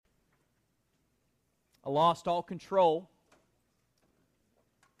I lost all control.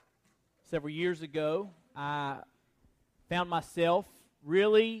 Several years ago, I found myself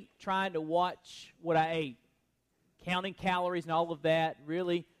really trying to watch what I ate, counting calories and all of that,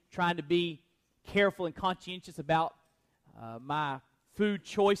 really trying to be careful and conscientious about my food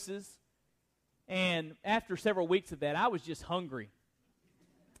choices. And after several weeks of that, I was just hungry.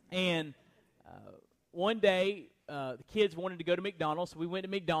 And one day, the kids wanted to go to McDonald's, so we went to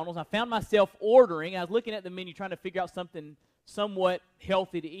McDonald's. I found myself ordering. I was looking at the menu trying to figure out something somewhat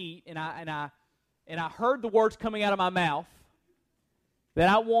healthy to eat, and I heard the words coming out of my mouth that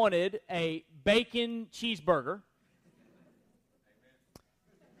I wanted a bacon cheeseburger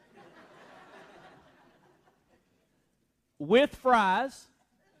with fries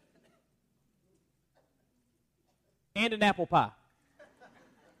and an apple pie.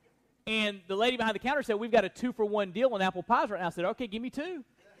 And the lady behind the counter said, "We've got a 2-for-1 deal on apple pies right now." I said, "Okay, give me 2.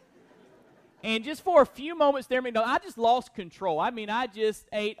 And just for a few moments there, I just lost control. I just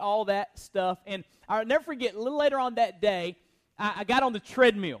ate all that stuff. And I'll never forget, a little later on that day, I got on the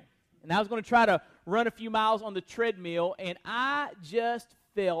treadmill. And I was going to try to run a few miles on the treadmill, and I just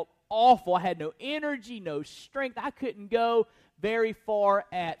felt awful. I had no energy, no strength. I couldn't go very far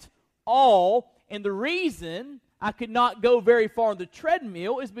at all. And the reason I could not go very far on the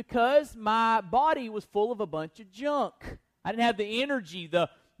treadmill is because my body was full of a bunch of junk. I didn't have the energy, the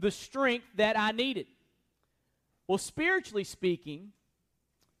strength that I needed. Well, spiritually speaking,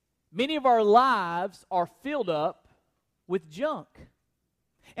 many of our lives are filled up with junk.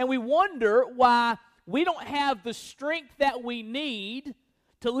 And we wonder why we don't have the strength that we need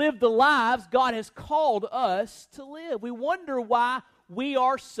to live the lives God has called us to live. We wonder why we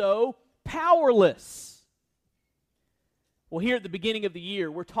are so powerless. Well, here at the beginning of the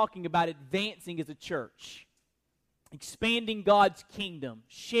year, we're talking about advancing as a church, expanding God's kingdom,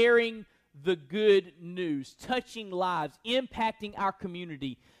 sharing the good news, touching lives, impacting our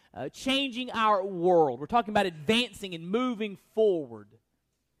community, changing our world. We're talking about advancing and moving forward.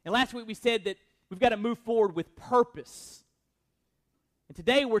 And last week we said that we've got to move forward with purpose. And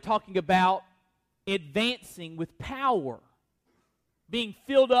today we're talking about advancing with power, being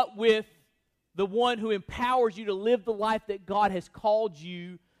filled up with the one who empowers you to live the life that God has called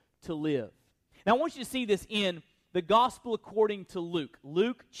you to live. Now I want you to see this in the Gospel according to Luke.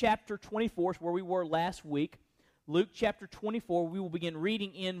 Luke chapter 24 is where we were last week. Luke chapter 24, we will begin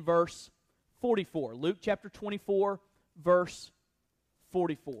reading in verse 44. Luke chapter 24, verse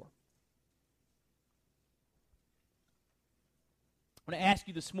 44. I want to ask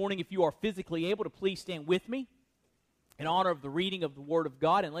you this morning, if you are physically able, to please stand with me in honor of the reading of the Word of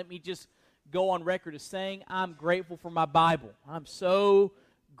God. And let me just go on record as saying I'm grateful for my Bible. I'm so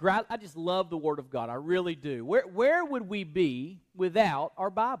I just love the Word of God. I really do. Where would we be without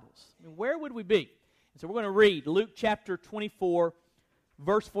our Bibles? Where would we be? And so we're going to read Luke chapter 24,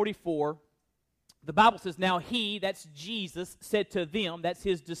 verse 44. The Bible says, "Now he," that's Jesus, "said to them," that's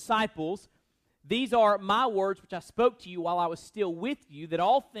his disciples, "These are my words which I spoke to you while I was still with you, that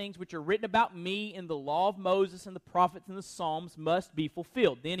all things which are written about me in the law of Moses and the prophets and the Psalms must be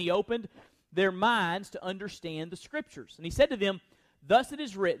fulfilled." Then he opened their minds to understand the Scriptures. And he said to them, "Thus it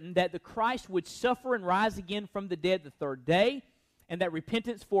is written that the Christ would suffer and rise again from the dead the third day, and that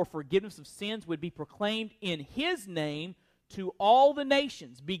repentance for forgiveness of sins would be proclaimed in his name to all the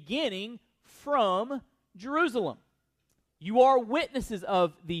nations, beginning from Jerusalem. You are witnesses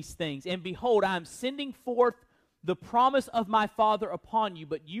of these things, and behold, I am sending forth the promise of my Father upon you,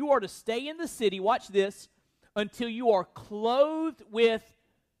 but you are to stay in the city," watch this, "until you are clothed with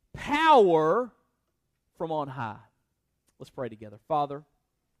power from on high." Let's pray together. Father,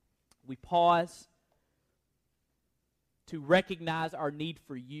 we pause to recognize our need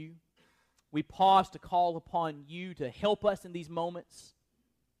for you. We pause to call upon you to help us in these moments.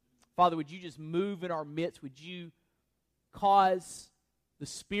 Father, would you just move in our midst? Would you cause the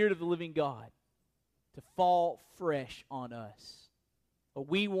Spirit of the living God to fall fresh on us?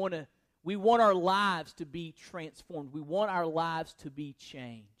 We want our lives to be transformed. We want our lives to be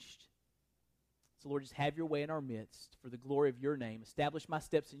changed. So, Lord, just have your way in our midst for the glory of your name. Establish my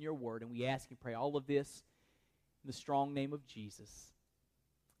steps in your word, and we ask and pray all of this in the strong name of Jesus.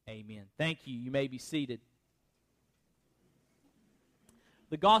 Amen. Thank you. You may be seated.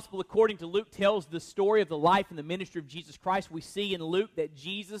 The Gospel according to Luke tells the story of the life and the ministry of Jesus Christ. We see in Luke that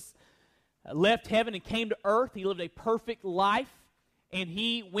Jesus left heaven and came to earth. He lived a perfect life, and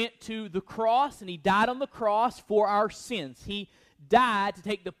he went to the cross, and he died on the cross for our sins. He died to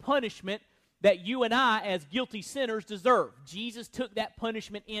take the punishment that you and I, as guilty sinners, deserve. Jesus took that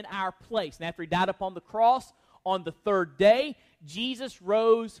punishment in our place. And after he died upon the cross, on the third day, Jesus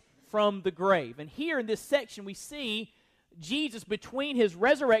rose from the grave. And here in this section we see Jesus between his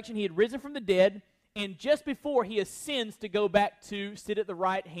resurrection, he had risen from the dead, and just before he ascends to go back to sit at the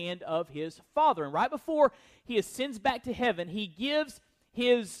right hand of his Father. And right before he ascends back to heaven, he gives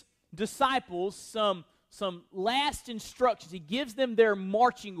his disciples some last instructions. He gives them their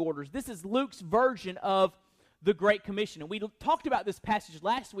marching orders. This is Luke's version of the Great Commission. And we talked about this passage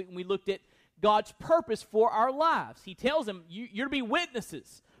last week when we looked at God's purpose for our lives. He tells them, you're to be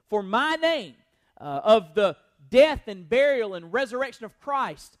witnesses for my name of the death and burial and resurrection of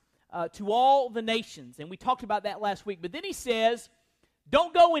Christ to all the nations. And we talked about that last week. But then he says,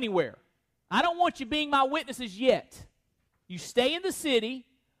 don't go anywhere. I don't want you being my witnesses yet. You stay in the city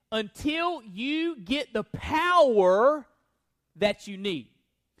until you get the power that you need.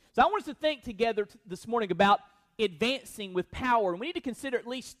 So I want us to think together this morning about advancing with power. And we need to consider at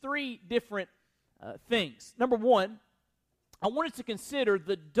least three different things. Number one, I want us to consider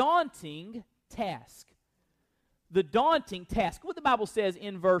the daunting task. The daunting task. What the Bible says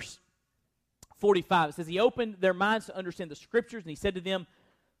in verse 45. It says, he opened their minds to understand the Scriptures, and he said to them,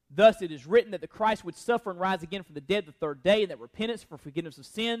 thus it is written that the Christ would suffer and rise again from the dead the third day, and that repentance for forgiveness of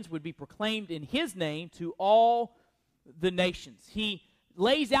sins would be proclaimed in his name to all the nations. He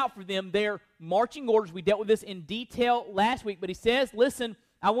lays out for them their marching orders. We dealt with this in detail last week, but he says, listen,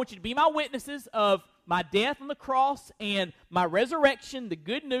 I want you to be my witnesses of my death on the cross and my resurrection, the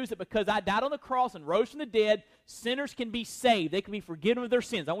good news that because I died on the cross and rose from the dead, sinners can be saved. They can be forgiven of their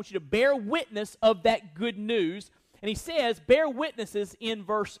sins. I want you to bear witness of that good news. And he says, bear witnesses in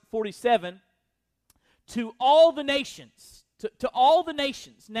verse 47 to all the nations. To all the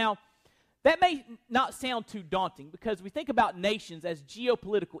nations. Now, that may not sound too daunting because we think about nations as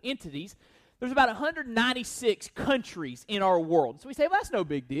geopolitical entities. There's about 196 countries in our world. So we say, well, that's no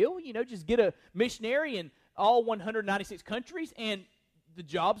big deal. You know, just get a missionary in all 196 countries and the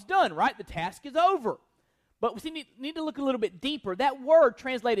job's done, right? The task is over. But we need to look a little bit deeper. That word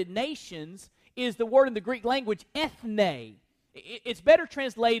translated nations is the word in the Greek language ethne. It's better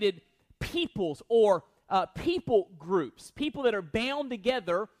translated peoples or people groups, people that are bound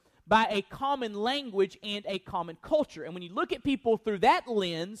together by a common language and a common culture. And when you look at people through that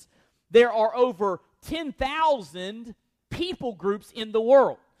lens, there are over 10,000 people groups in the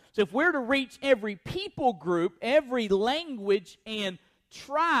world. So if we're to reach every people group, every language and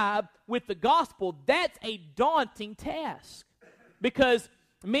tribe with the gospel, that's a daunting task. Because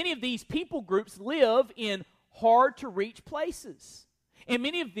many of these people groups live in hard-to-reach places. And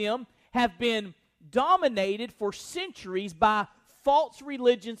many of them have been dominated for centuries by false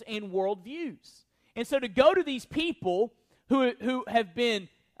religions and worldviews. And so to go to these people who have been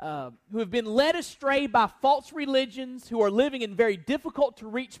led astray by false religions, who are living in very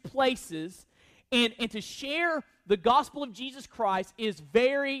difficult-to-reach places, and to share the gospel of Jesus Christ is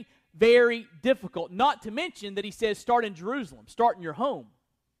very, very difficult. Not to mention that he says start in Jerusalem, start in your home.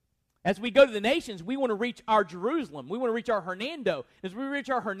 As we go to the nations, we want to reach our Jerusalem. We want to reach our Hernando. As we reach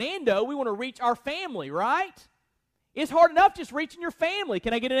our Hernando, we want to reach our family, right? It's hard enough just reaching your family.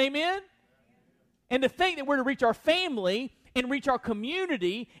 Can I get an amen? And to think that we're to reach our family and reach our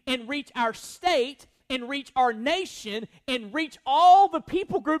community and reach our state and reach our nation and reach all the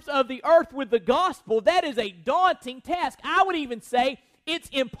people groups of the earth with the gospel, that is a daunting task. I would even say it's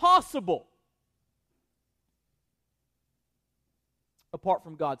impossible apart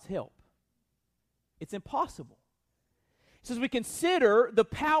from God's help. It's impossible. So as we consider the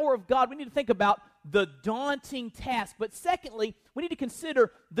power of God, we need to think about the daunting task. But secondly, we need to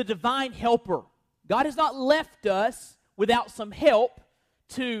consider the divine helper. God has not left us without some help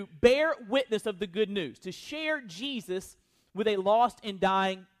to bear witness of the good news, to share Jesus with a lost and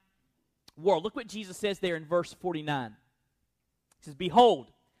dying world. Look what Jesus says there in verse 49. He says,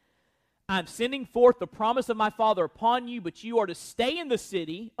 behold, I'm sending forth the promise of my Father upon you, but you are to stay in the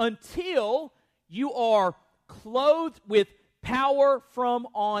city until you are clothed with power from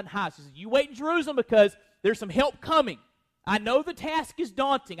on high. So you wait in Jerusalem because there's some help coming. I know the task is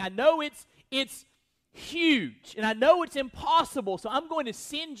daunting. I know it's huge, and I know it's impossible, so I'm going to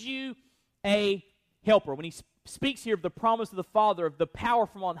send you a helper. When he speaks here of the promise of the Father, of the power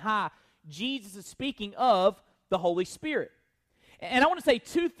from on high, Jesus is speaking of the Holy Spirit. And I want to say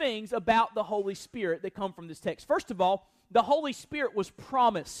two things about the Holy Spirit that come from this text. First of all, the Holy Spirit was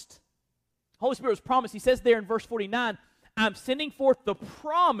promised. The Holy Spirit was promised. He says there in verse 49, I'm sending forth the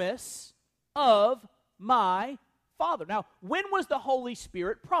promise of my Father. Now, when was the Holy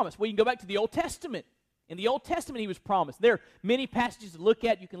Spirit promised? Well, you can go back to the Old Testament. In the Old Testament, he was promised. There are many passages to look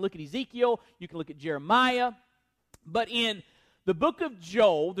at. You can look at Ezekiel. You can look at Jeremiah. But in the book of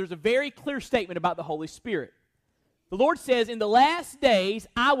Joel, there's a very clear statement about the Holy Spirit. The Lord says, in the last days,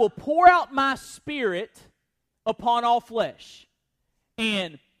 I will pour out my Spirit upon all flesh.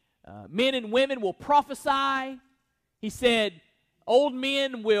 And men and women will prophesy. He said, old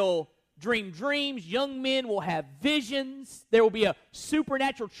men will dream dreams. Young men will have visions. There will be a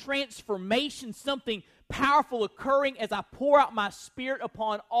supernatural transformation, something powerful occurring as I pour out my Spirit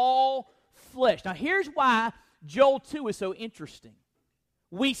upon all flesh. Now, here's why Joel 2 is so interesting.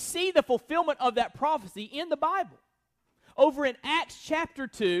 We see the fulfillment of that prophecy in the Bible. Over in Acts chapter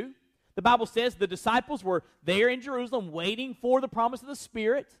 2, the Bible says the disciples were there in Jerusalem waiting for the promise of the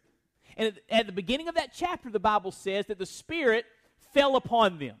Spirit. And at the beginning of that chapter, the Bible says that the Spirit fell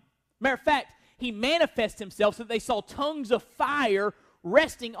upon them. Matter of fact, He manifests Himself so that they saw tongues of fire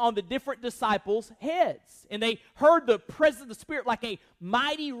resting on the different disciples' heads. And they heard the presence of the Spirit like a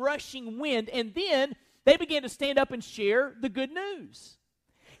mighty rushing wind. And then they began to stand up and share the good news.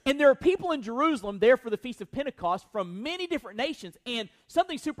 And there are people in Jerusalem there for the Feast of Pentecost from many different nations, and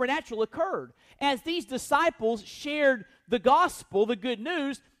something supernatural occurred. As these disciples shared the gospel, the good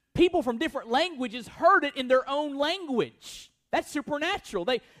news, people from different languages heard it in their own language. That's supernatural.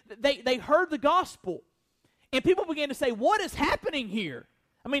 They heard the gospel. And people began to say, what is happening here?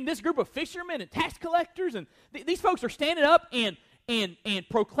 I mean, this group of fishermen and tax collectors, and these folks are standing up and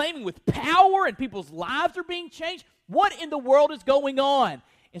proclaiming with power, and people's lives are being changed. What in the world is going on?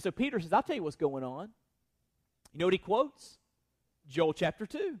 And so Peter says, I'll tell you what's going on. You know what he quotes? Joel chapter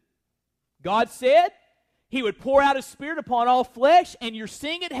 2. God said He would pour out His Spirit upon all flesh, and you're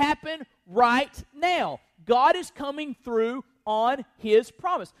seeing it happen right now. God is coming through on His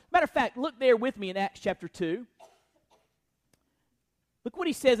promise. Matter of fact, look there with me in Acts chapter 2. Look what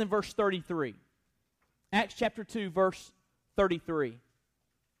he says in verse 33. Acts chapter 2, verse 33.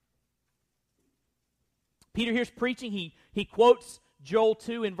 Peter here's preaching. He quotes Joel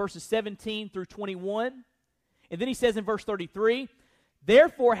 2 in verses 17 through 21. And then he says in verse 33,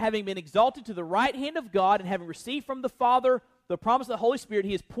 therefore, having been exalted to the right hand of God and having received from the Father the promise of the Holy Spirit,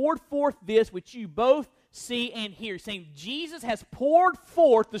 He has poured forth this which you both see and hear. He's saying Jesus has poured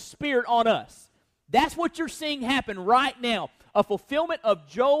forth the Spirit on us. That's what you're seeing happen right now, a fulfillment of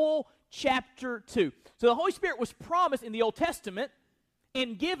Joel chapter 2. So the Holy Spirit was promised in the Old Testament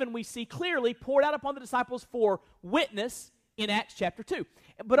and given, we see clearly, poured out upon the disciples for witness in Acts chapter 2.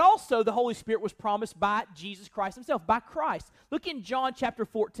 But also the Holy Spirit was promised by Jesus Christ Himself, by Christ. Look in John chapter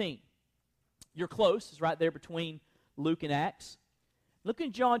 14. You're close. It's right there between Luke and Acts. Look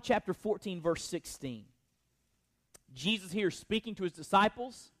in John chapter 14, verse 16. Jesus here is speaking to His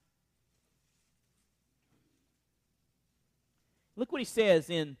disciples. Look what He says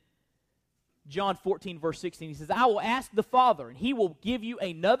in John 14, verse 16. He says, I will ask the Father, and He will give you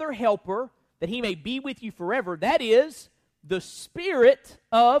another helper, that He may be with you forever. That is the Spirit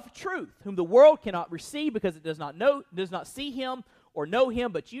of truth, whom the world cannot receive because it does not see Him or know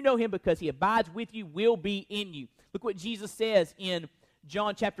Him, but you know Him because He abides with you, will be in you. Look what Jesus says in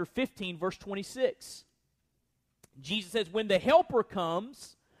John chapter 15, verse 26. Jesus says, when the Helper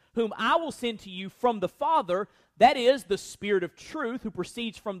comes, whom I will send to you from the Father, that is the Spirit of truth who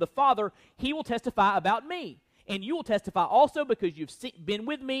proceeds from the Father, He will testify about me. And you will testify also because you've been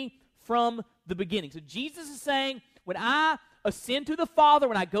with me from the beginning. So Jesus is saying, when I ascend to the Father,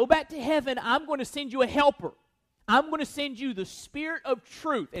 when I go back to heaven, I'm going to send you a helper. I'm going to send you the Spirit of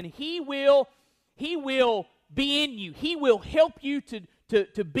truth, and He will be in you. He will help you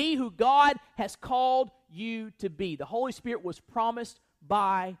to be who God has called you to be. The Holy Spirit was promised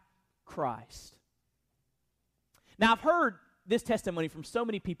by Christ. Now, I've heard this testimony from so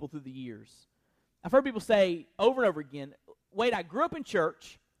many people through the years. I've heard people say over and over again, Wade, I grew up in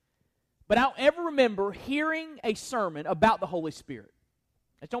church, but I don't ever remember hearing a sermon about the Holy Spirit.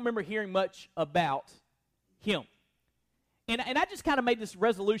 I don't remember hearing much about Him. And I just kind of made this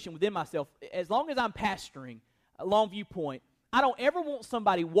resolution within myself. As long as I'm pastoring at Longview Point, I don't ever want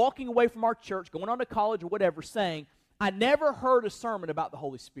somebody walking away from our church, going on to college or whatever, saying, I never heard a sermon about the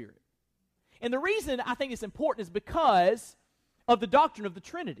Holy Spirit. And the reason I think it's important is because of the doctrine of the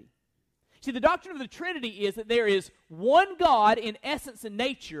Trinity. See, the doctrine of the Trinity is that there is one God in essence and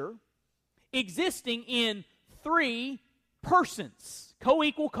nature existing in three persons,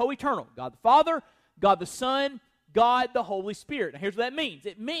 co-equal, co-eternal. God the Father, God the Son, God the Holy Spirit. Now here's what that means.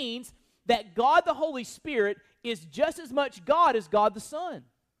 It means that God the Holy Spirit is just as much God as God the Son.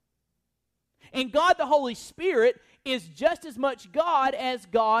 And God the Holy Spirit is just as much God as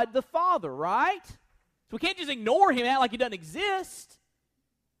God the Father, right? So we can't just ignore Him and act like He doesn't exist.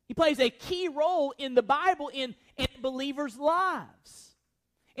 He plays a key role in the Bible in believers' lives.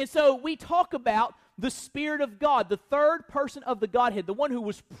 And so we talk about the Spirit of God, the third person of the Godhead, the one who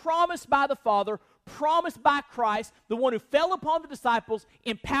was promised by the Father, promised by Christ, the one who fell upon the disciples,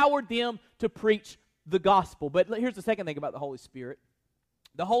 empowered them to preach the gospel. But here's the second thing about the Holy Spirit.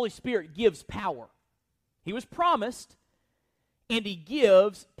 The Holy Spirit gives power. He was promised, and he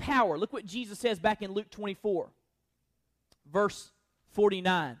gives power. Look what Jesus says back in Luke 24, verse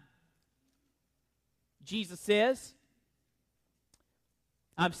 49. Jesus says,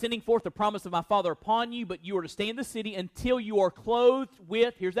 I'm sending forth the promise of my Father upon you, but you are to stay in the city until you are clothed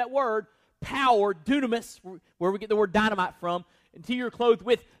with, here's that word, power, dunamis, where we get the word dynamite from, until you're clothed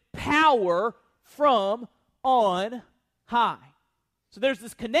with power from on high. So there's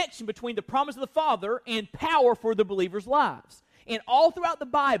this connection between the promise of the Father and power for the believer's lives. And all throughout the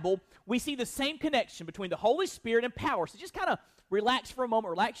Bible, we see the same connection between the Holy Spirit and power. So just kind of relax for a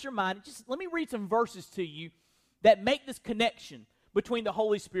moment, relax your mind. Just let me read some verses to you that make this connection between the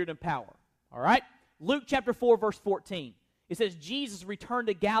Holy Spirit and power. All right? Luke chapter 4, verse 14. It says, Jesus returned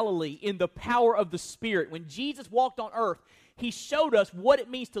to Galilee in the power of the Spirit. When Jesus walked on earth, he showed us what it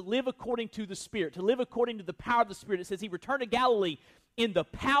means to live according to the Spirit, to live according to the power of the Spirit. It says he returned to Galilee in the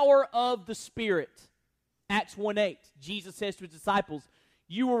power of the Spirit. Acts 1:8, Jesus says to his disciples,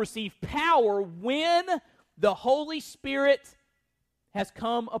 you will receive power when the Holy Spirit has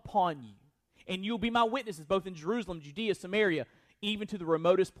come upon you. And you will be my witnesses both in Jerusalem, Judea, Samaria, even to the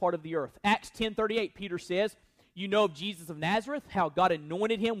remotest part of the earth. Acts 10:38, Peter says, you know of Jesus of Nazareth, how God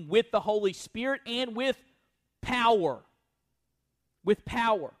anointed him with the Holy Spirit and with power. With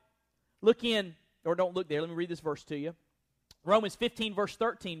power. Look in, or don't look there, let me read this verse to you. Romans 15, verse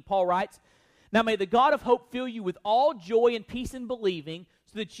 13, Paul writes, now may the God of hope fill you with all joy and peace in believing,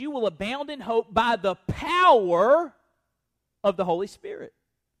 so that you will abound in hope by the power of the Holy Spirit.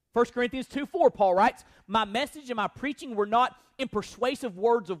 1 Corinthians 2:4, Paul writes, my message and my preaching were not in persuasive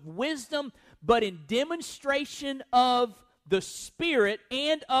words of wisdom, but in demonstration of the Spirit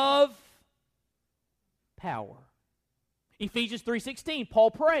and of power. Ephesians 3:16,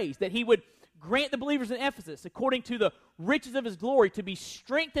 Paul prays that he would grant the believers in Ephesus, according to the riches of his glory, to be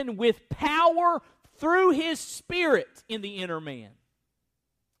strengthened with power through his Spirit in the inner man.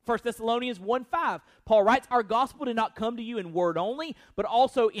 1 Thessalonians 1:5, Paul writes, our gospel did not come to you in word only, but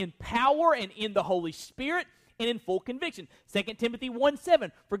also in power and in the Holy Spirit and in full conviction. 2 Timothy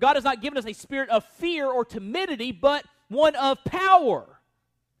 1:7, for God has not given us a spirit of fear or timidity, but one of power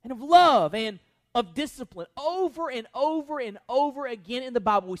and of love and of discipline. Over and over and over again in the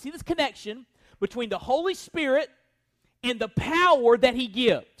Bible, we see this connection between the Holy Spirit and the power that he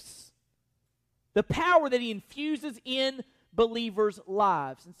gives. The power that he infuses in believers'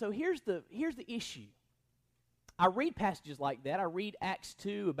 lives. And so here's the issue. I read passages like that. I read Acts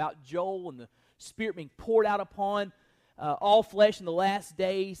 2 about Joel and the Spirit being poured out upon all flesh in the last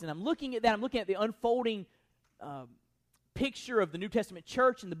days. And I'm looking at that. I'm looking at the unfolding picture of the New Testament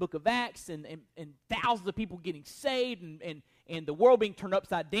church in the book of Acts and thousands of people getting saved and the world being turned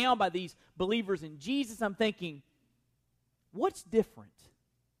upside down by these believers in Jesus. I'm thinking, what's different?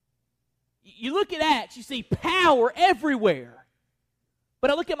 You look at Acts, you see power everywhere.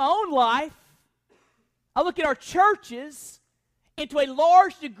 But I look at my own life, I look at our churches, and to a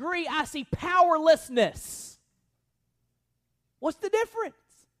large degree, I see powerlessness. What's the difference?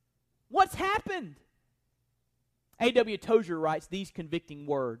 What's happened? A.W. Tozer writes these convicting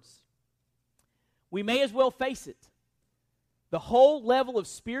words. We may as well face it. The whole level of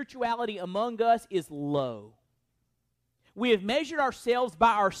spirituality among us is low. We have measured ourselves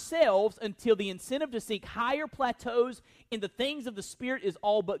by ourselves until the incentive to seek higher plateaus in the things of the Spirit is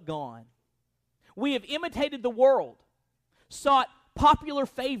all but gone. We have imitated the world, sought popular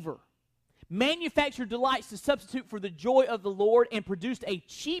favor, manufactured delights to substitute for the joy of the Lord, and produced a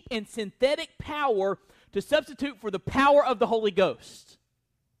cheap and synthetic power to substitute for the power of the Holy Ghost.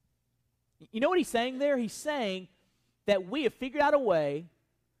 You know what he's saying there? He's saying that we have figured out a way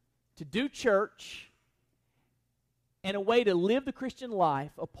to do church and a way to live the Christian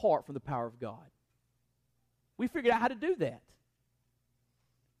life apart from the power of God. We figured out how to do that.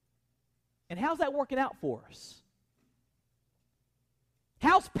 And how's that working out for us?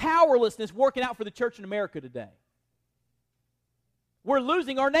 How's powerlessness working out for the church in America today? We're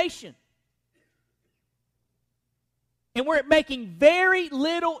losing our nation. And we're making very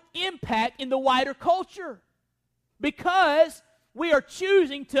little impact in the wider culture because we are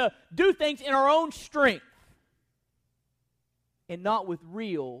choosing to do things in our own strength and not with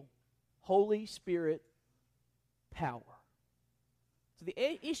real Holy Spirit power. So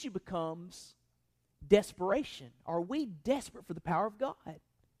the issue becomes desperation. Are we desperate for the power of God?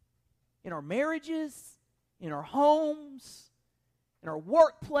 In our marriages, in our homes, in our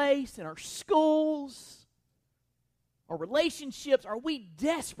workplace, in our schools? our relationships? Are we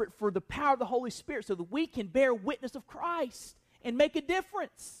desperate for the power of the Holy Spirit so that we can bear witness of Christ and make a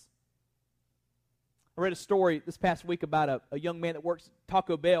difference? I read a story this past week about a young man that works at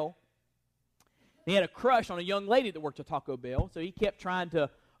Taco Bell. He had a crush on a young lady that worked at Taco Bell, so he kept trying to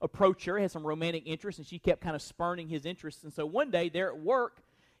approach her, had some romantic interest, and she kept kind of spurning his interest. And so one day there at work,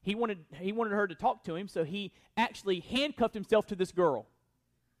 he wanted her to talk to him, so he actually handcuffed himself to this girl.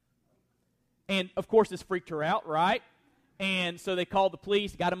 And, of course, this freaked her out, right? And so they called the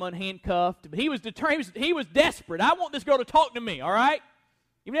police, got him unhandcuffed. But he was determined, he was desperate. I want this girl to talk to me, all right?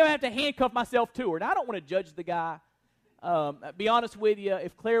 Even if I have to handcuff myself to her. And I don't want to judge the guy. Be honest with you,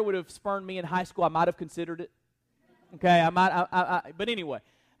 if Claire would have spurned me in high school, I might have considered it. Okay, but anyway,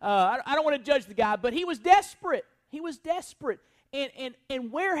 I don't want to judge the guy, but he was desperate. He was desperate.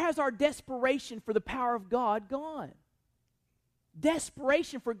 And where has our desperation for the power of God gone?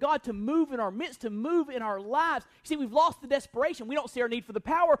 Desperation for God to move in our midst, to move in our lives. You see, we've lost the desperation. We don't see our need for the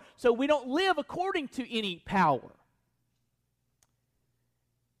power, so we don't live according to any power.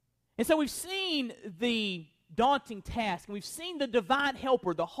 And so we've seen the daunting task, and we've seen the divine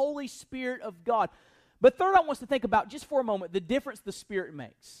helper, the Holy Spirit of God. But third, I want us to think about, just for a moment, the difference the Spirit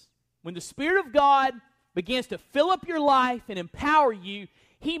makes. When the Spirit of God begins to fill up your life and empower you,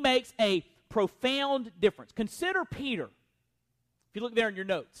 He makes a profound difference. Consider Peter. If you look there in your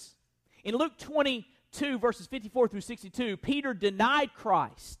notes. In Luke 22, verses 54 through 62, Peter denied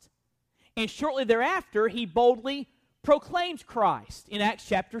Christ. And shortly thereafter, he boldly proclaims Christ in Acts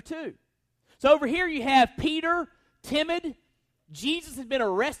chapter 2. So over here you have Peter, timid. Jesus has been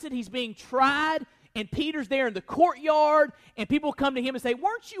arrested. He's being tried. And Peter's there in the courtyard. And people come to him and say,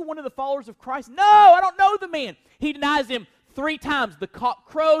 "Weren't you one of the followers of Christ?" "No, I don't know the man." He denies him 3 times. The cock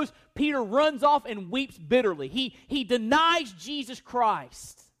crows. Peter runs off and weeps bitterly. He denies Jesus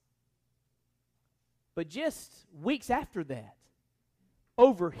Christ. But just weeks after that,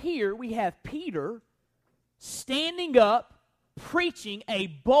 over here we have Peter standing up, preaching a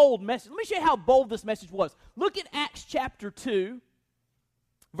bold message. Let me show you how bold this message was. Look at Acts chapter 2,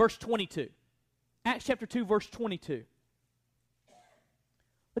 verse 22. Acts chapter 2, verse 22.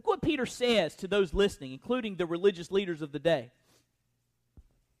 Look what Peter says to those listening, including the religious leaders of the day.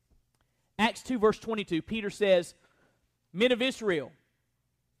 Acts 2, verse 22, Peter says, "Men of Israel,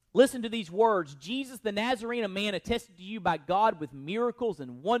 listen to these words. Jesus the Nazarene, a man attested to you by God with miracles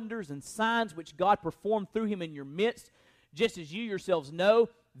and wonders and signs which God performed through him in your midst, just as you yourselves know.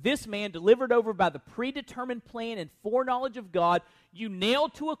 This man, delivered over by the predetermined plan and foreknowledge of God, you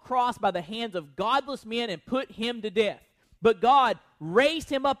nailed to a cross by the hands of godless men and put him to death. But God raised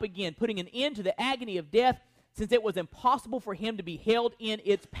him up again, putting an end to the agony of death, since it was impossible for him to be held in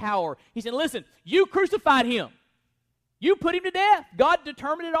its power." He said, listen, you crucified him. You put him to death. God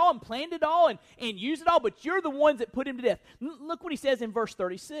determined it all and planned it all and used it all, but you're the ones that put him to death. Look what he says in verse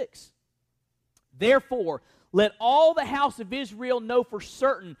 36. "Therefore, let all the house of Israel know for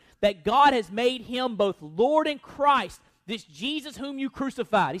certain that God has made him both Lord and Christ, this Jesus whom you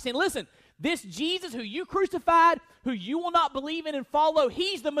crucified." He's saying, listen, this Jesus who you crucified, who you will not believe in and follow,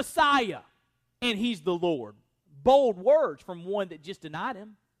 he's the Messiah, and he's the Lord. Bold words from one that just denied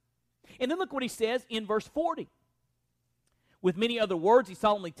him. And then look what he says in verse 40. "With many other words, he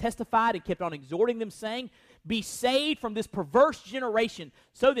solemnly testified and kept on exhorting them, saying, 'Be saved from this perverse generation.'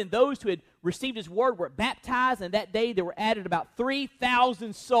 So then those who had received his word were baptized, and that day there were added about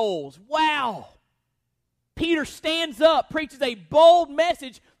 3,000 souls." Wow! Peter stands up, preaches a bold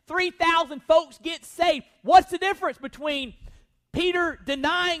message. 3,000 folks get saved. What's the difference between Peter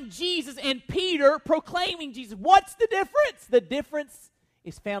denying Jesus and Peter proclaiming Jesus? What's the difference? The difference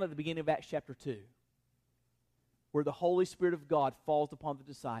is found at the beginning of Acts chapter 2, where the Holy Spirit of God falls upon the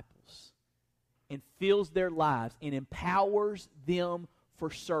disciples and fills their lives and empowers them for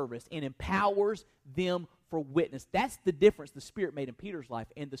service and empowers them for witness. That's the difference the Spirit made in Peter's life,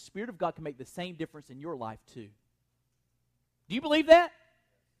 and the Spirit of God can make the same difference in your life too. Do you believe that?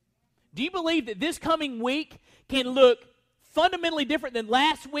 Do you believe that this coming week can look fundamentally different than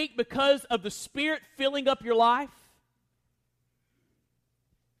last week because of the Spirit filling up your life?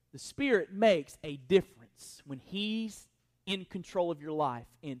 The Spirit makes a difference when He's in control of your life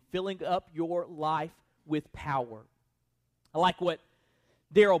and filling up your life with power. I like what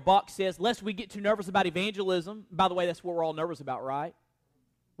Darrell Bach says, "Lest we get too nervous about evangelism." By the way, that's what we're all nervous about, right?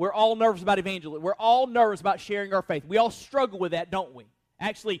 We're all nervous about evangelism. We're all nervous about sharing our faith. We all struggle with that, don't we?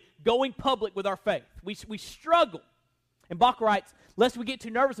 Actually, going public with our faith. We struggle. And Bach writes, "Lest we get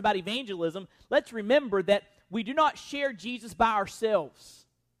too nervous about evangelism, let's remember that we do not share Jesus by ourselves.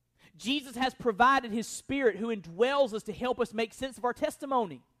 Jesus has provided His Spirit who indwells us to help us make sense of our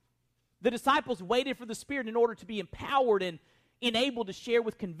testimony. The disciples waited for the Spirit in order to be empowered and enabled to share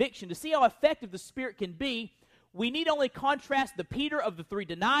with conviction. To see how effective the Spirit can be, we need only contrast the Peter of the 3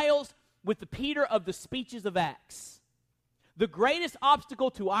 denials with the Peter of the speeches of Acts. The greatest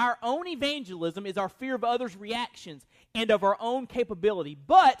obstacle to our own evangelism is our fear of others' reactions and of our own capability.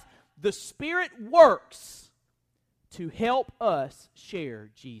 But the Spirit works to help us share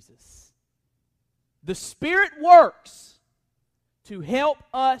Jesus. The Spirit works to help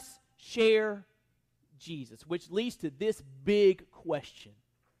us share Jesus, which leads to this big question.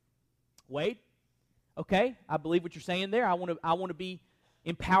 Wade, okay, I believe what you're saying there. I want to be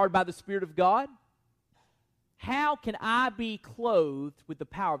empowered by the Spirit of God. How can I be clothed with the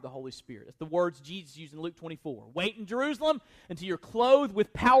power of the Holy Spirit? That's the words Jesus used in Luke 24. Wait in Jerusalem until you're clothed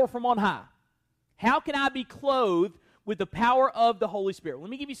with power from on high. How can I be clothed with the power of the Holy Spirit?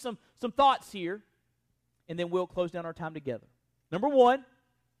 Let me give you some thoughts here, and then we'll close down our time together. Number one,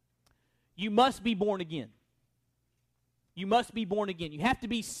 you must be born again. You must be born again. You have to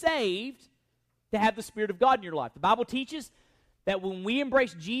be saved to have the Spirit of God in your life. The Bible teaches that when we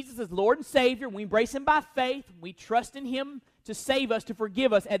embrace Jesus as Lord and Savior, we embrace Him by faith, we trust in Him to save us, to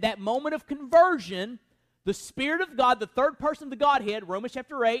forgive us, at that moment of conversion, the Spirit of God, the third person of the Godhead, Romans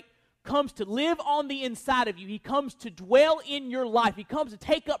chapter 8, comes to live on the inside of you. He comes to dwell in your life. He comes to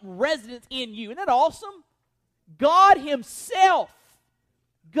take up residence in you. Isn't that awesome? God Himself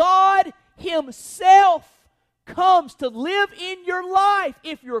comes to live in your life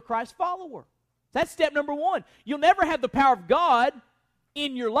if you're a Christ follower. That's step number one. You'll never have the power of God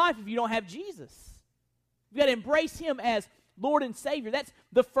in your life if you don't have Jesus. You've got to embrace Him as Lord and Savior. That's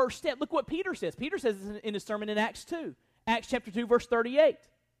the first step. Look what Peter says. Peter says this in his sermon in Acts 2. Acts chapter 2, verse 38.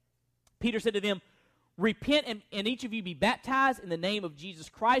 Peter said to them, repent and each of you be baptized in the name of Jesus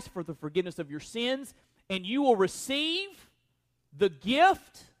Christ for the forgiveness of your sins, and you will receive the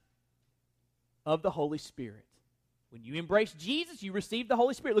gift of the Holy Spirit. When you embrace Jesus, you receive the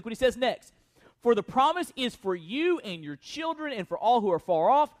Holy Spirit. Look what he says next. For the promise is for you and your children and for all who are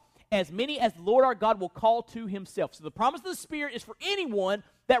far off, as many as the Lord our God will call to Himself. So the promise of the Spirit is for anyone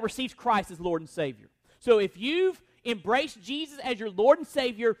that receives Christ as Lord and Savior. So if you've embraced Jesus as your Lord and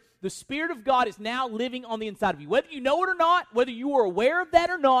Savior, the Spirit of God is now living on the inside of you. Whether you know it or not, whether you are aware of that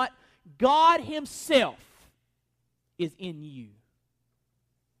or not, God Himself is in you.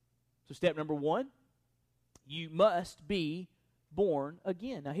 So step number one, you must be born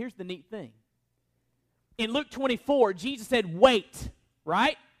again. Now here's the neat thing. In Luke 24, Jesus said, wait,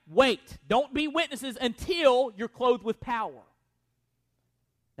 right? Wait. Don't be witnesses until you're clothed with power.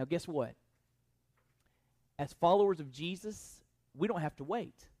 Now guess what? As followers of Jesus, we don't have to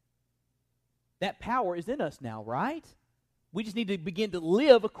wait. That power is in us now, right? We just need to begin to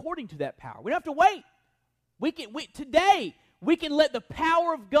live according to that power. We don't have to wait. Today, we can let the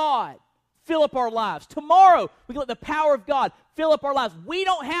power of God fill up our lives. Tomorrow, we can let the power of God fill up our lives. We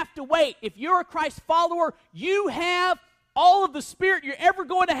don't have to wait. If you're a Christ follower, you have all of the Spirit you're ever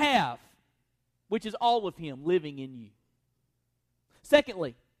going to have, which is all of Him living in you.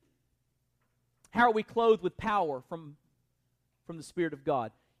 Secondly, how are we clothed with power from the Spirit of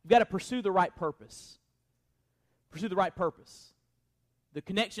God? You've got to pursue the right purpose. Pursue the right purpose. The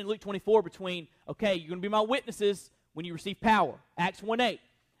connection in Luke 24 between, okay, you're going to be my witnesses when you receive power. Acts 1:8.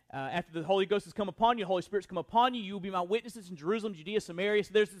 After the Holy Ghost has come upon you, the Holy Spirit's come upon you, you will be my witnesses in Jerusalem, Judea, Samaria.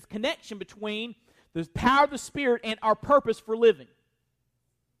 So there's this connection between the power of the Spirit and our purpose for living.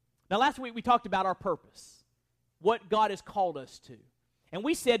 Now, last week we talked about our purpose, what God has called us to. And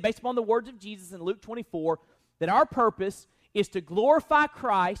we said, based upon the words of Jesus in Luke 24, that our purpose is to glorify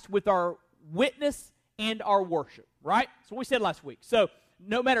Christ with our witness and our worship, right? That's what we said last week. So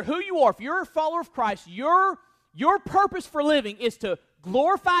no matter who you are, if you're a follower of Christ, your purpose for living is to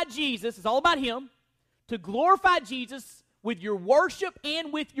glorify Jesus. It's all about Him. To glorify Jesus with your worship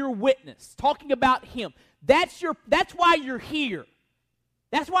and with your witness, talking about Him. That's why you're here.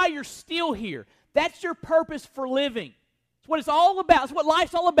 That's why you're still here. That's your purpose for living. It's what it's all about. It's what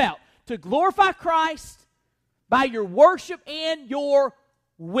life's all about. To glorify Christ by your worship and your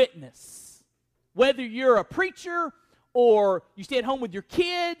witness. Whether you're a preacher or you stay at home with your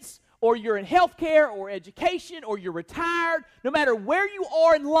kids or you're in healthcare or education or you're retired, no matter where you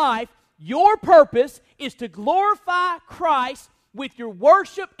are in life, your purpose is to glorify Christ with your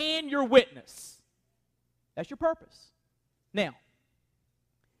worship and your witness. That's your purpose. Now,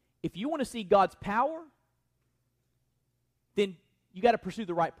 if you want to see God's power, then you got to pursue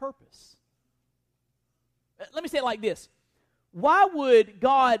the right purpose. Let me say it like this. Why would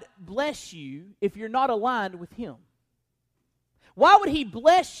God bless you if you're not aligned with Him? Why would He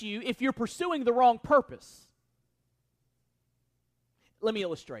bless you if you're pursuing the wrong purpose? Let me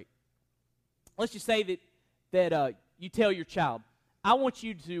illustrate. let's just say that you tell your child, I want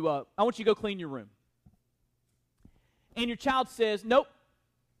you to go clean your room. And your child says, nope,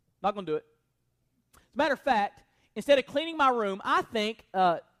 not going to do it. As a matter of fact, instead of cleaning my room, I think,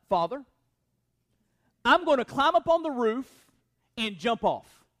 Father, I'm going to climb up on the roof and jump off.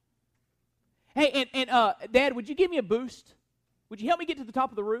 Hey, and Dad, would you give me a boost? Would you help me get to the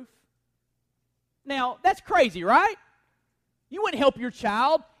top of the roof? Now, that's crazy, right? You wouldn't help your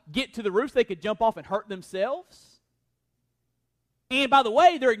child get to the roof so they could jump off and hurt themselves. And by the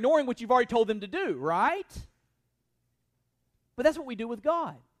way, they're ignoring what you've already told them to do, right? But that's what we do with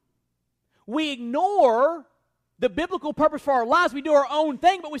God. We ignore the biblical purpose for our lives. We do our own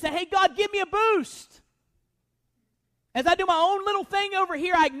thing, but we say, hey, God, give me a boost. As I do my own little thing over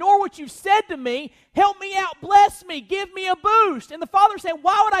here, I ignore what you've said to me. Help me out, bless me, give me a boost. And the Father's saying,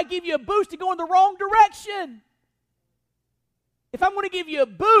 why would I give you a boost to go in the wrong direction? If I'm going to give you a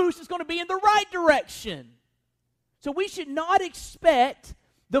boost, it's going to be in the right direction. So we should not expect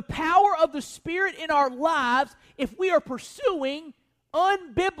the power of the Spirit in our lives if we are pursuing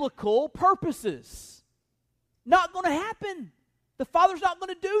unbiblical purposes. Not going to happen. The Father's not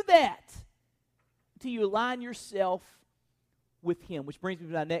going to do that until you align yourself with Him. Which brings me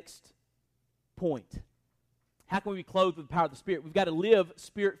to my next point. How can we be clothed with the power of the Spirit? We've got to live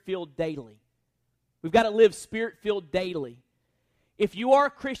Spirit-filled daily. We've got to live Spirit-filled daily. If you are a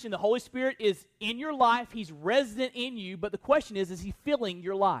Christian, the Holy Spirit is in your life. He's resident in you. But the question is He filling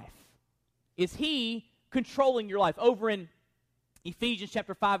your life? Is He controlling your life? Over in Ephesians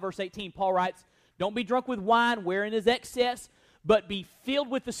chapter 5, verse 18, Paul writes, don't be drunk with wine wherein is excess, but be filled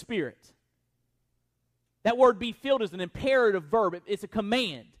with the Spirit. That word be filled is an imperative verb. It's a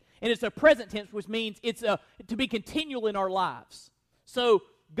command. And it's a present tense, which means it's to be continual in our lives. So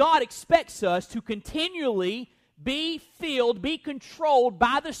God expects us to continually be filled, be controlled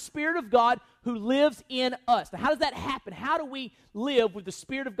by the Spirit of God who lives in us. Now, how does that happen? How do we live with the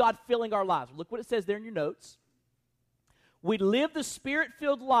Spirit of God filling our lives? Look what it says there in your notes. We live the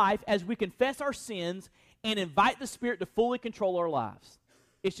Spirit-filled life as we confess our sins and invite the Spirit to fully control our lives.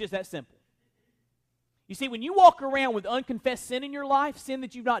 It's just that simple. You see, when you walk around with unconfessed sin in your life, sin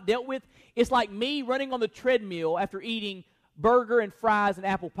that you've not dealt with, it's like me running on the treadmill after eating burger and fries and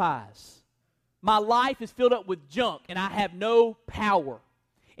apple pies. My life is filled up with junk, and I have no power.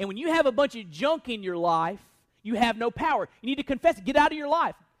 And when you have a bunch of junk in your life, you have no power. You need to confess it. Get out of your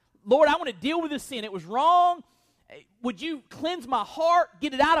life. Lord, I want to deal with this sin. It was wrong. Would you cleanse my heart,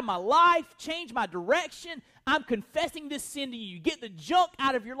 get it out of my life, change my direction? I'm confessing this sin to you. Get the junk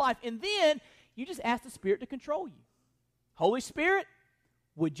out of your life. And then you just ask the Spirit to control you. Holy Spirit,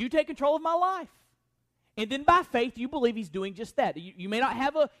 would you take control of my life? And then by faith, you believe He's doing just that. You may not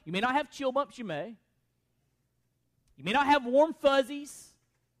have chill bumps, you may. You may not have warm fuzzies.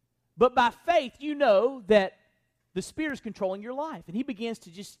 But by faith, you know that the Spirit is controlling your life. And He begins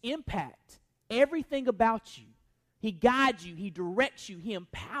to just impact everything about you. He guides you. He directs you. He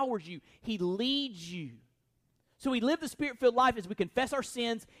empowers you. He leads you. So we live the Spirit-filled life as we confess our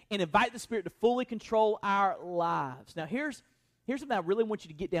sins and invite the Spirit to fully control our lives. Now, here's something I really want you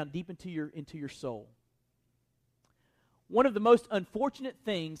to get down deep into your soul. One of the most unfortunate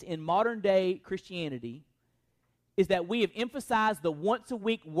things in modern-day Christianity is that we have emphasized the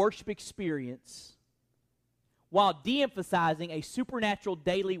once-a-week worship experience while de-emphasizing a supernatural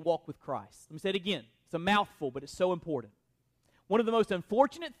daily walk with Christ. Let me say it again. It's a mouthful, but it's so important. One of the most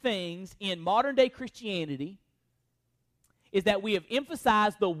unfortunate things in modern-day Christianity is that we have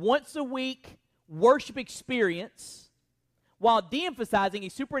emphasized the once-a-week worship experience while de-emphasizing a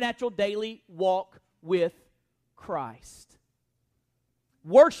supernatural daily walk with Christ.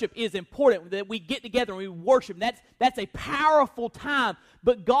 Worship is important, that we get together and we worship. That's a powerful time,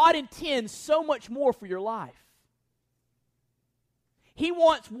 but God intends so much more for your life. He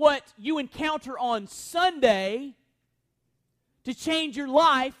wants what you encounter on Sunday to change your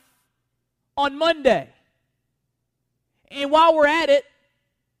life on Monday. And while we're at it,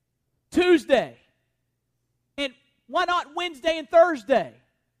 Tuesday. And why not Wednesday and Thursday?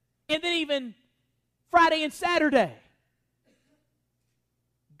 And then even Friday and Saturday.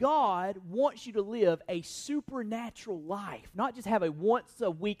 God wants you to live a supernatural life, not just have a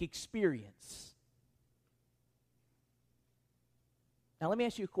once-a-week experience. Now, let me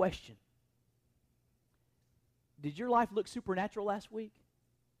ask you a question. Did your life look supernatural last week?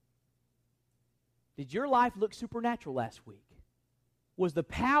 Did your life look supernatural last week? Was the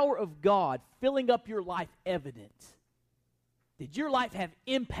power of God filling up your life evident? Did your life have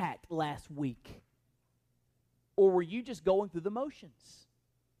impact last week? Or were you just going through the motions?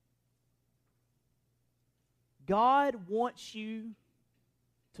 God wants you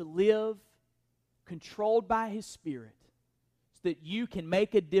to live controlled by His Spirit so that you can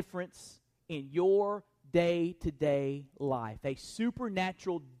make a difference in your day-to-day life. A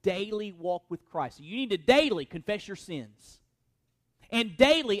supernatural daily walk with Christ. So you need to daily confess your sins. And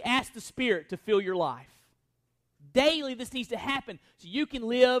daily ask the Spirit to fill your life. Daily this needs to happen so you can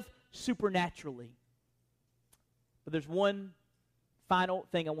live supernaturally. But there's one final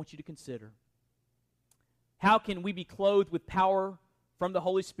thing I want you to consider. How can we be clothed with power from the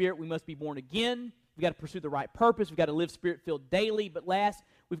Holy Spirit? We must be born again. We've got to pursue the right purpose. We've got to live Spirit-filled daily. But last,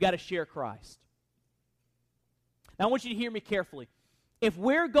 we've got to share Christ. Now, I want you to hear me carefully. If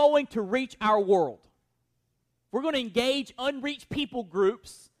we're going to reach our world, we're going to engage unreached people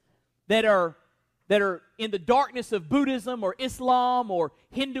groups that are in the darkness of Buddhism or Islam or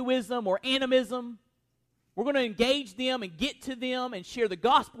Hinduism or animism. We're going to engage them and get to them and share the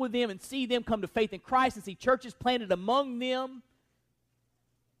gospel with them and see them come to faith in Christ and see churches planted among them.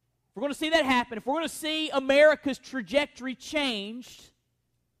 If we're going to see that happen, if we're going to see America's trajectory changed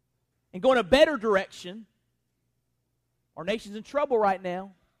and go in a better direction, our nation's in trouble right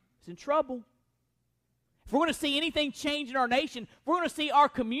now. It's in trouble. If we're going to see anything change in our nation, if we're going to see our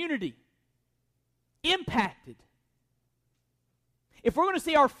community impacted, if we're going to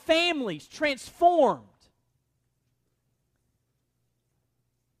see our families transformed,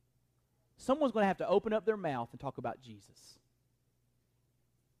 someone's going to have to open up their mouth and talk about Jesus.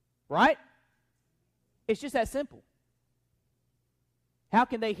 Right? It's just that simple. How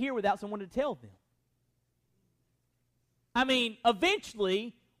can they hear without someone to tell them? I mean,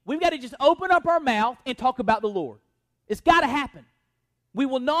 eventually, we've got to just open up our mouth and talk about the Lord. It's got to happen. We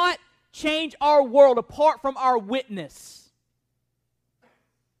will not change our world apart from our witness.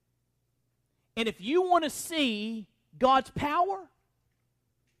 And if you want to see God's power,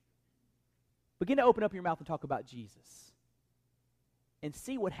 begin to open up your mouth and talk about Jesus. And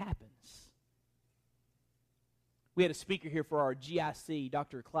see what happens. We had a speaker here for our GIC,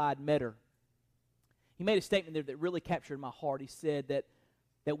 Dr. Clyde Metter. He made a statement there that really captured my heart. He said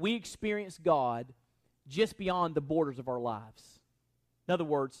that we experience God just beyond the borders of our lives. In other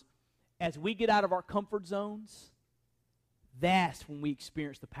words, as we get out of our comfort zones, that's when we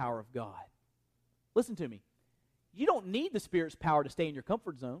experience the power of God. Listen to me. You don't need the Spirit's power to stay in your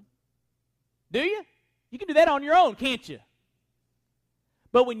comfort zone. Do you? You can do that on your own, can't you?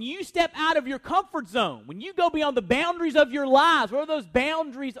 But when you step out of your comfort zone, when you go beyond the boundaries of your lives, where those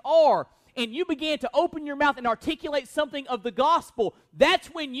boundaries are, and you begin to open your mouth and articulate something of the gospel, that's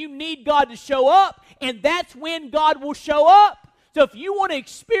when you need God to show up, and that's when God will show up. So if you want to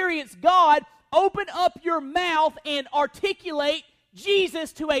experience God, open up your mouth and articulate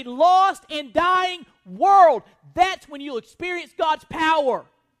Jesus to a lost and dying world. That's when you'll experience God's power.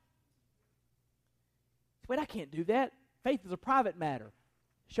 Wait, I can't do that. Faith is a private matter.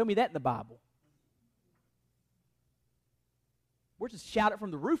 Show me that in the Bible. We're just shout it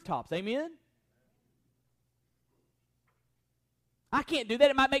from the rooftops, amen? I can't do that.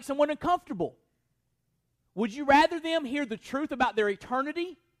 It might make someone uncomfortable. Would you rather them hear the truth about their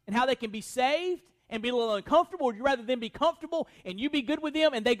eternity and how they can be saved and be a little uncomfortable, or would you rather them be comfortable and you be good with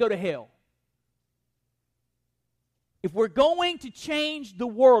them and they go to hell? If we're going to change the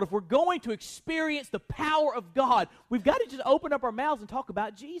world, if we're going to experience the power of God, we've got to just open up our mouths and talk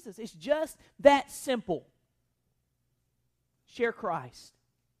about Jesus. It's just that simple. Share Christ.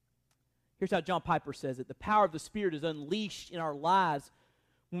 Here's how John Piper says it. The power of the Spirit is unleashed in our lives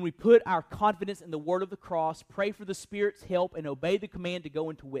when we put our confidence in the word of the cross, pray for the Spirit's help, and obey the command to go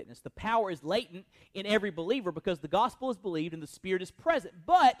into witness. The power is latent in every believer because the gospel is believed and the Spirit is present.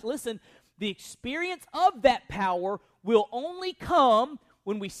 But, listen, the experience of that power will only come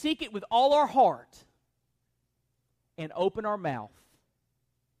when we seek it with all our heart and open our mouth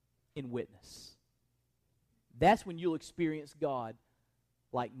in witness. That's when you'll experience God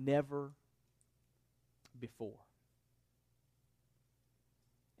like never before.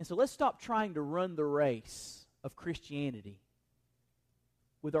 And so let's stop trying to run the race of Christianity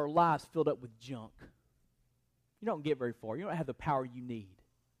with our lives filled up with junk. You don't get very far. You don't have the power you need.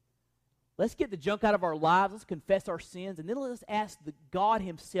 Let's get the junk out of our lives. Let's confess our sins. And then let's ask God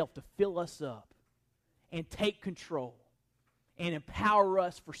Himself to fill us up and take control and empower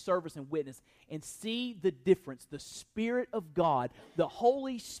us for service and witness and see the difference the Spirit of God, the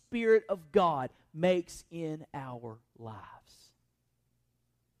Holy Spirit of God, makes in our lives.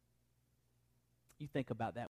 You think about that.